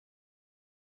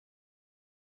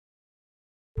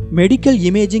Medical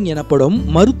imaging எனப்படும்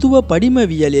மருத்துவ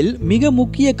படிமவியலில் மிக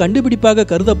முக்கிய கண்டுபிடிப்பாக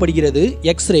கருதப்படுகிறது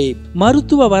எக்ஸ்ரே.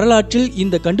 மருத்துவ வரலாற்றில்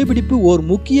இந்த கண்டுபிடிப்பு ஓர்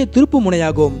முக்கிய திருப்பு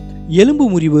முனையாகும். எலும்பு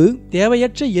முறிவு,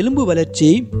 தேவையற்ற எலும்பு வளர்ச்சி,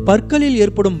 பற்களில்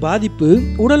ஏற்படும் பாதிப்பு,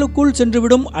 உடலுக்குள்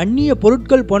சென்றுவிடும் அந்நிய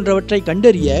பொருட்கள் போன்றவற்றை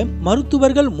கண்டறிய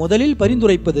மருத்துவர்கள் முதலில்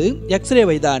பரிந்துரைப்பது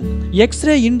எக்ஸ்ரேவைதான்.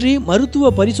 எக்ஸ்ரே இன்றி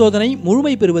மருத்துவ பரிசோதனை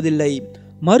முழுமை பெறுவதில்லை.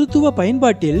 மருத்துவ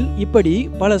பயன்பாட்டில் இப்படி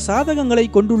பல சாதகங்களை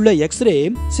கொண்டுள்ள எக்ஸ்ரே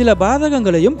சில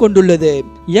பாதகங்களையும் கொண்டுள்ளது.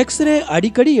 எக்ஸ்ரே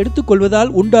அடிக்கடி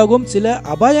எடுத்துக்கொள்வதால் உண்டாகும் சில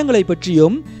அபாயங்களை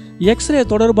பற்றியும் எக்ஸ்ரே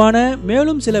தொடர்பான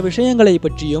மேலும் சில விஷயங்களை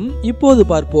பற்றியும் இப்போது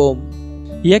பார்ப்போம்.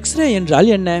 எக்ஸ்ரே என்றால்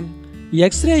என்ன?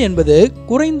 எக்ஸ்ரே என்பது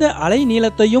குறைந்த அலை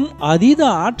நீளத்தையும் அதீத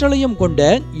ஆற்றலையும் கொண்ட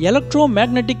எலக்ட்ரோ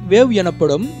மேக்னெட்டிக் வேவ்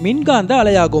எனப்படும் மின்காந்த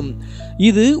அலையாகும்.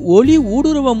 இது ஒளி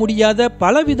ஊடுருவ முடியாத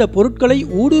பலவித பொருட்களை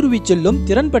ஊடுருவி செல்லும்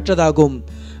திறன் பெற்றதாகும்.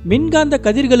 மின்காந்த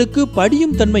கதிர்களுக்கு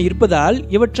படியும் தன்மை இருப்பதால்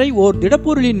இவற்றை ஓர்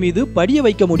திடப்பொருளின் மீது படிய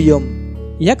வைக்க முடியும்.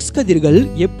 எக்ஸ் கதிர்கள்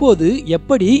எப்போது,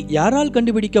 எப்படி, யாரால்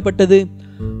கண்டுபிடிக்கப்பட்டது?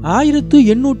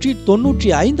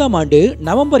 1895ஆம் ஆண்டு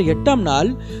நவம்பர் 8ஆம் நாள்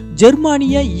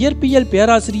ஜெர்மானிய இயற்பியல்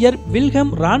பேராசிரியர்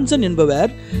வில்ஹெம் ரான்சன்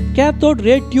என்பவர் கேத்தோட்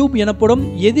ரே டியூப் எனப்படும்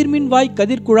எதிர்மின்வாய்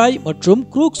கதிர்குழாய் மற்றும்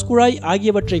குரூக்ஸ் குழாய்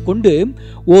ஆகியவற்றை கொண்டு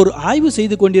ஓர் ஆய்வு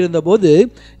செய்து கொண்டிருந்த போது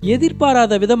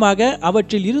எதிர்பாராத விதமாக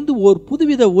அவற்றில் இருந்து ஓர்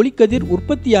புதுவித ஒளிக்கதிர்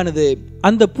உற்பத்தியானது.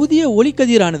 அந்த புதிய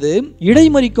ஒளிக்கதிரானது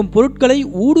இடைமறிக்கும் பொருட்களை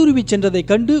ஊடுருவி சென்றதை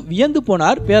கண்டு வியந்து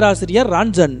போனார் பேராசிரியர்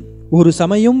ரான்சன். ஒரு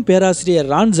சமயம் பேராசிரியர்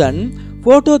ரான்சன்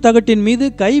போட்டோ தகட்டின் மீது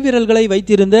கை விரல்களை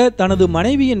வைத்திருந்த தனது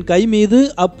மனைவியின் கை மீது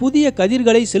அப்புதிய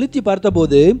கதிர்களை செலுத்தி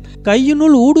பார்த்தபோது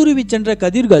கையினுள் ஊடுருவி சென்ற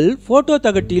கதிர்கள் போட்டோ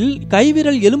தகட்டில்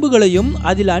கைவிரல் எலும்புகளையும்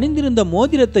அதில் அணிந்திருந்த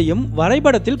மோதிரத்தையும்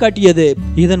வரைபடத்தில் காட்டியது.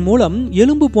 இதன் மூலம்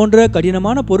எலும்பு போன்ற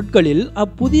கடினமான பொருட்களில்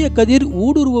அப்புதிய கதிர்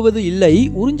ஊடுருவுவது இல்லை,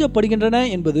 உறிஞ்சப்படுகின்றன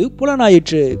என்பது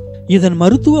புலனாயிற்று. இதன்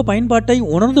மருத்துவ பயன்பாட்டை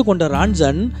உணர்ந்து கொண்ட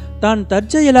ரான்சன் தான்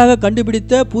தற்செயலாக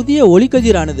கண்டுபிடித்த புதிய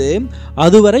ஒளிக்கதிரானது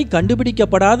அதுவரை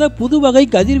கண்டுபிடிக்கப்படாத புது வகை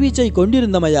கதிர்வீச்சை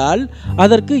கொண்டிருந்தமையால்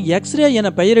அதற்கு எக்ஸ்ரே என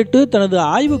பெயரிட்டு தனது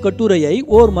ஆய்வு கட்டுரையை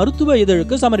ஓர் மருத்துவ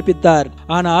இதழுக்கு சமர்ப்பித்தார்.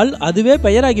 ஆனால் அதுவே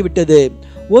பெயராகிவிட்டது.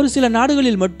 ஒரு சில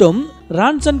நாடுகளில் மட்டும்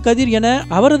ரான்சன் கதிர் என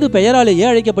அவரது பெயராலேயே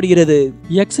அழைக்கப்படுகிறது.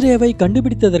 எக்ஸ்ரேவை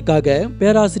கண்டுபிடித்ததற்காக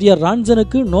பேராசிரியர்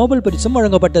ரான்சனுக்கு நோபல் பரிசும்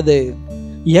வழங்கப்பட்டது.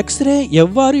 எக்ஸ்ரே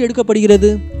எவ்வாறு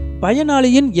எடுக்கப்படுகிறது?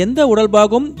 பயனாளியின் எந்த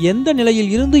உடல்பாகம் எந்த நிலையில்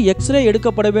இருந்து எக்ஸ்ரே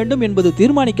எடுக்கப்பட வேண்டும் என்பது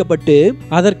தீர்மானிக்கப்பட்டு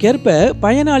அதற்கேற்ப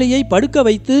பயனாளியை படுக்க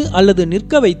வைத்து அல்லது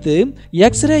நிற்க வைத்து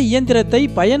எக்ஸ்ரே இயந்திரத்தை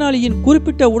பயனாளியின்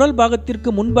குறிப்பிட்ட உடல்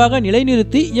பாகத்திற்கு முன்பாக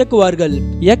நிலைநிறுத்தி இயக்குவார்கள்.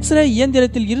 எக்ஸ்ரே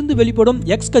இயந்திரத்தில் இருந்து வெளிப்படும்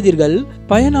எக்ஸ் கதிர்கள்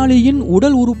பயனாளியின்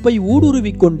உடல் உறுப்பை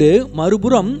ஊடுருவி கொண்டு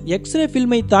மறுபுறம் எக்ஸ்ரே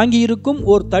பில்மை தாங்கியிருக்கும்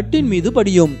ஓர் தட்டின் மீது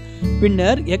படியும்.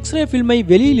 பின்னர் எக்ஸ்ரே பில்மை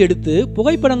வெளியில் எடுத்து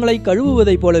புகைப்படங்களை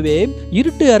கழுவுவதை போலவே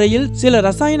இருட்டு அறையில் சில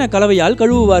ரசாயன கலவையால்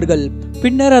கழுவுவார்கள்.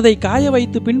 பின்னர் அதை காய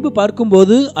வைத்து பின்பு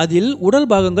பார்க்கும்போது அதில் உடல்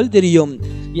பாகங்கள் தெரியும்.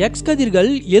 எக்ஸ்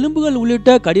கதிர்கள் எலும்புகள்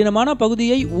உள்ளிட்ட கடினமான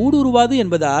பகுதியை ஊடுருவாது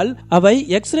என்பதால் அவை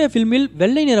எக்ஸ்ரே பில்மில்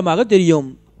வெள்ளை நிறமாக தெரியும்.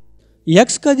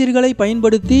 எக்ஸ் கதிர்களை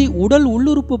பயன்படுத்தி உடல்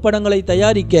உள்ளுறுப்பு படங்களை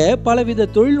தயாரிக்க பலவித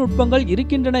தொழில்நுட்பங்கள்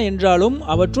இருக்கின்றன என்றாலும்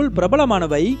அவற்றுள்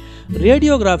பிரபலமானவை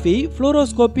ரேடியோகிராஃபி,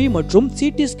 புளோரோஸ்கோபி மற்றும்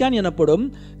சிடி ஸ்கேன் எனப்படும்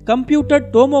கம்ப்யூட்டர்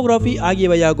டோமோகிராஃபி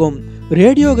ஆகியவையாகும்.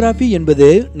 ரேடியோகிராஃபி என்பது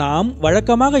நாம்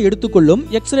வழக்கமாக எடுத்துக்கொள்ளும்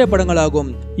எக்ஸ்ரே படங்களாகும்.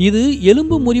 இது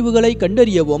எலும்பு முறிவுகளை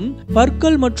கண்டறியவும்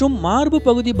பற்கள் மற்றும் மார்பு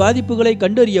பகுதி பாதிப்புகளை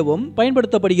கண்டறியவும்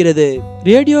பயன்படுத்தப்படுகிறது.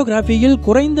 ரேடியோகிராஃபியில்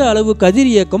குறைந்த அளவு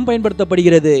கதிர் இயக்கம்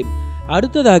பயன்படுத்தப்படுகிறது.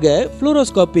 அடுத்ததாக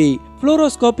புளோரோஸ்கோபி.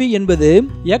 புளோரோஸ்கோபி என்பது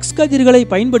எக்ஸ் கதிர்களை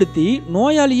பயன்படுத்தி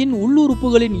நோயாளியின்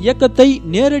உள்ளுறுப்புகளின் இயக்கத்தை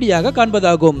நேரடியாக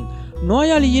காண்பதாகும்.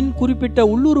 நோயாளியின் குறிப்பிட்ட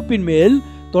உள்ளுறுப்பின் மேல்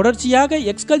தொடர்ச்சியாக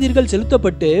எக்ஸ் கதிர்கள்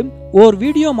செலுத்தப்பட்டு ஓர்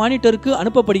வீடியோ மானிட்டருக்கு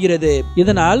அனுப்பப்படுகிறது.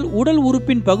 இதனால் உடல்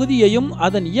உறுப்பின் பகுதியையும்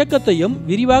அதன் இயக்கத்தையும்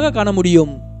விரிவாக காண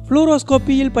முடியும்.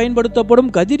 புளோரோஸ்கோப்பியில்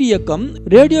பயன்படுத்தப்படும் கதிர் இயக்கம்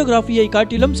ரேடியோகிராஃபியை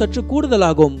காட்டிலும் சற்று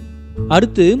கூடுதலாகும்.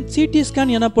 அடுத்து சிடி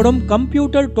ஸ்கேன் எனப்படும்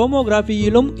கம்ப்யூட்டர்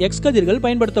டோமோகிராஃபியிலும் எக்ஸ் கதிர்கள்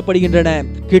பயன்படுத்தப்படுகின்றன.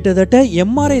 கிட்டத்தட்ட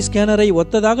எம்ஆர்ஐ ஸ்கேனரை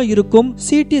ஒத்ததாக இருக்கும்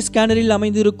சிடி ஸ்கேனரில்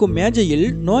அமைந்திருக்கும் மேஜையில்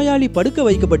நோயாளி படுக்க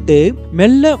வைக்கப்பட்டு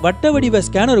மெல்ல வட்ட வடிவ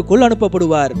ஸ்கேனருக்குள்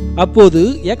அனுப்பப்படுவார். அப்போது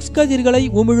எக்ஸ் கதிர்களை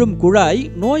உமிழும் குழாய்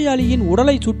நோயாளியின்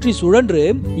உடலை சுற்றி சுழன்று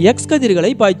எக்ஸ்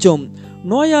கதிர்களை பாய்ச்சும்.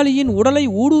 நோயாளியின் உடலை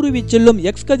ஊடுருவி செல்லும்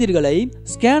எக்ஸ் கதிர்களை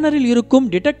ஸ்கேனரில் இருக்கும்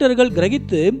டிடெக்டர்கள்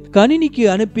கிரகித்து கணினிக்கு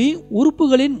அனுப்பி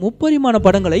உறுப்புகளின் முப்பரிமாண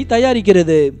படங்களை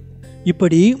தயாரிக்கிறது.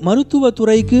 இப்படி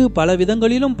மருத்துவத்துறைக்கு பல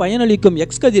விதங்களிலும் பயனளிக்கும்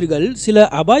எக்ஸ் கதிர்கள் சில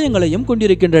அபாயங்களையும்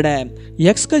கொண்டிருக்கின்றன.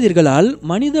 எக்ஸ் கதிர்களால்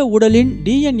மனித உடலின்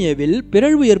டிஎன்ஏவில்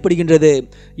பிறழ்வு ஏற்படுகின்றது.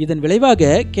 இதன் விளைவாக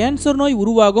கேன்சர் நோய்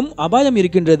உருவாகும் அபாயம்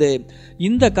இருக்கின்றது.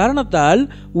 இந்த காரணத்தால்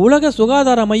உலக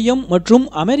சுகாதார மையம் மற்றும்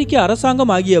அமெரிக்க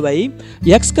அரசாங்கம் ஆகியவை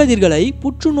எக்ஸ் கதிர்களை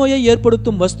புற்றுநோயை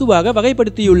ஏற்படுத்தும் வஸ்துவாக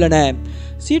வகைப்படுத்தியுள்ளன.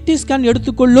 சிடி ஸ்கேன்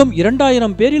எடுத்துக்கொள்ளும்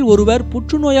 2000 பேரில் ஒருவர்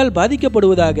புற்றுநோயால்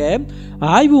பாதிக்கப்படுவதாக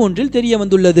ஆய்வு ஒன்றில் தெரிய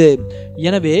வந்துள்ளது.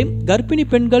 எனவே கர்ப்பிணி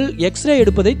பெண்கள் எக்ஸ்ரே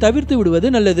எடுப்பதை தவிர்த்து விடுவது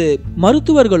நல்லது.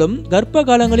 மருத்துவர்களும் கர்ப்ப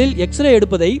காலங்களில் எக்ஸ்ரே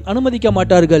எடுப்பதை அனுமதிக்க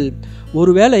மாட்டார்கள்.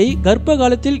 ஒருவேளை கர்ப்ப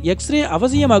காலத்தில் எக்ஸ்ரே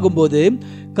அவசியமாகும் போது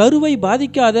கருவை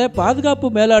பாதிக்காத பாதுகாப்பு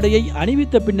மேலாடையை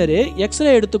அணிவித்த பின்னரே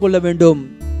எக்ஸ்ரே எடுத்துக்கொள்ள வேண்டும்.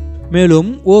 மேலும்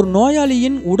ஓர்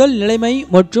நோயாளியின் உடல் நிலைமை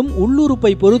மற்றும்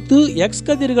உள்ளுறுப்பை பொறுத்து எக்ஸ்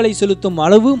கதிர்களை செலுத்தும்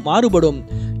அளவு மாறுபடும்.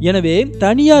 எனவே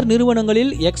தனியார்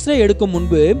நிறுவனங்களில் எக்ஸ்ரே எடுக்கும்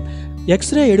முன்பு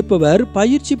எக்ஸ்ரே எடுப்பவர்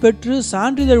பயிற்சி பெற்று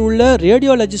சான்றிதழ் உள்ள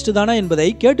ரேடியோலஜிஸ்ட் தானா என்பதை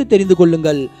கேட்டு தெரிந்து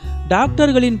கொள்ளுங்கள்.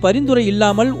 டாக்டர்களின் பரிந்துரை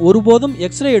இல்லாமல் ஒருபோதும்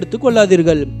எக்ஸ்ரே எடுத்துக்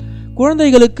கொள்ளாதீர்கள்.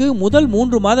 குழந்தைகளுக்கு முதல்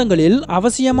 3 மாதங்களில்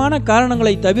அவசியமான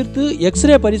காரணங்களை தவிர்த்து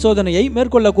எக்ஸ்ரே பரிசோதனையை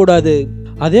மேற்கொள்ளக்கூடாது.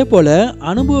 அதேபோல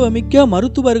அனுபவமிக்க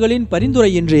மருத்துவர்களின்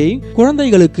பரிந்துரையின்றி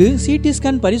குழந்தைகளுக்கு சிடி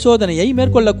ஸ்கேன் பரிசோதனையை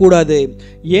மேற்கொள்ளக்கூடாது.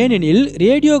 ஏனெனில்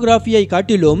ரேடியோகிராஃபியை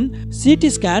காட்டிலும் சிடி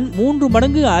ஸ்கேன் 3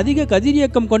 மடங்கு அதிக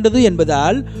கதிரியக்கம் கொண்டது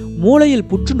என்பதால் மூளையில்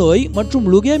புற்றுநோய் மற்றும்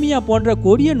லுகேமியா போன்ற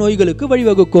கொடிய நோய்களுக்கு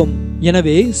வழிவகுக்கும்.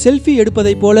 எனவே செல்ஃபி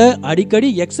எடுப்பதை போல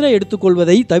அடிக்கடி எக்ஸ்ரே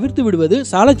எடுத்துக்கொள்வதை தவிர்த்து விடுவது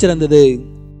சாலச் சிறந்தது.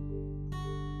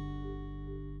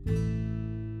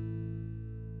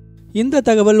 இந்த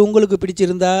தகவல் உங்களுக்கு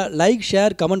பிடிச்சிருந்தா லைக்,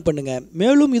 ஷேர், கமெண்ட் பண்ணுங்க.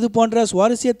 மேலும் இது போன்ற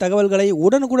சுவாரஸ்ய தகவல்களை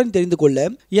உடனுக்குடன் தெரிந்து கொள்ள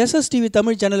SSTV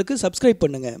தமிழ் சேனலுக்கு சப்ஸ்கிரைப்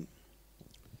பண்ணுங்க.